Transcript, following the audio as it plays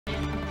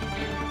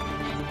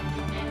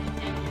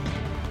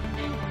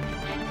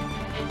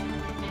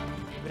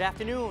Good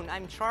afternoon,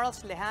 I'm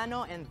Charles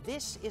Lejano and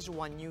this is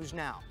One News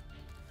Now.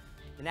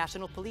 The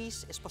National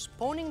Police is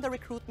postponing the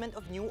recruitment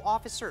of new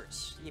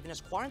officers, even as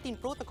quarantine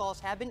protocols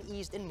have been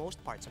eased in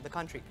most parts of the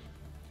country.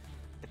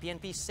 The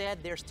PNP said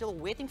they're still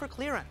waiting for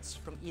clearance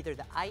from either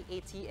the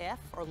IATF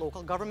or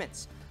local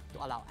governments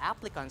to allow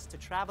applicants to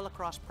travel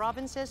across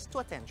provinces to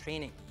attend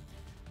training.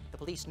 The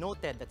police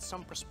noted that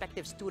some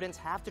prospective students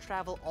have to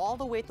travel all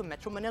the way to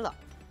Metro Manila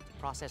to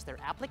process their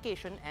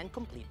application and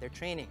complete their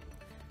training.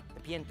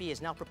 The PNP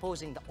is now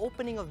proposing the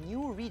opening of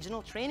new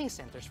regional training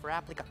centers for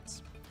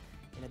applicants.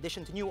 In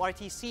addition to new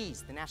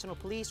RTCs, the National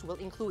Police will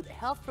include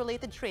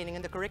health-related training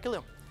in the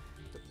curriculum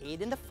to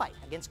aid in the fight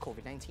against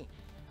COVID-19.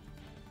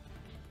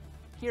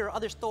 Here are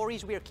other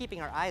stories we are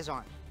keeping our eyes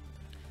on.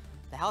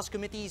 The House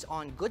Committees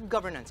on Good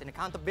Governance and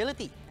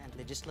Accountability and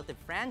Legislative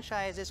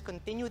Franchises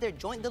continue their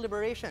joint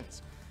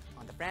deliberations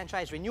on the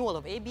franchise renewal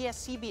of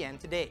ABS-CBN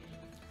today.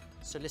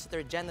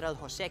 Solicitor General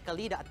Jose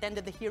Calida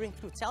attended the hearing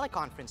through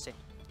teleconferencing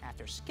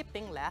after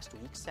skipping last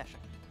week's session.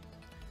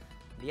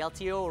 The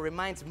LTO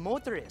reminds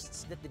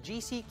motorists that the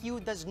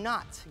GCQ does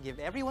not give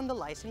everyone the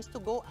license to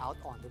go out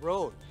on the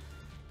road.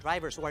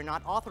 Drivers who are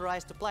not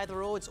authorized to ply the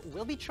roads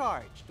will be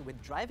charged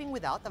with driving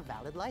without a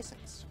valid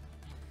license.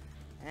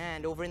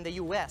 And over in the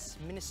US,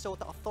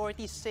 Minnesota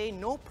authorities say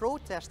no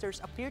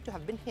protesters appear to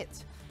have been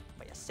hit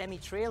by a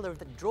semi-trailer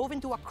that drove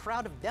into a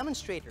crowd of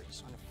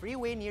demonstrators on a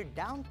freeway near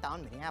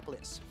downtown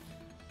Minneapolis.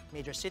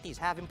 Major cities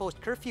have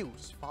imposed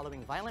curfews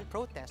following violent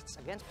protests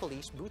against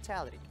police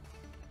brutality.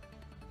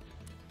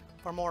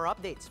 For more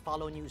updates,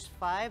 follow News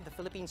 5, the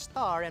Philippine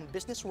Star, and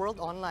Business World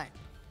Online.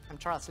 I'm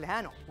Charles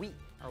Lejano. We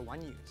are One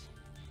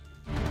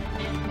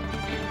News.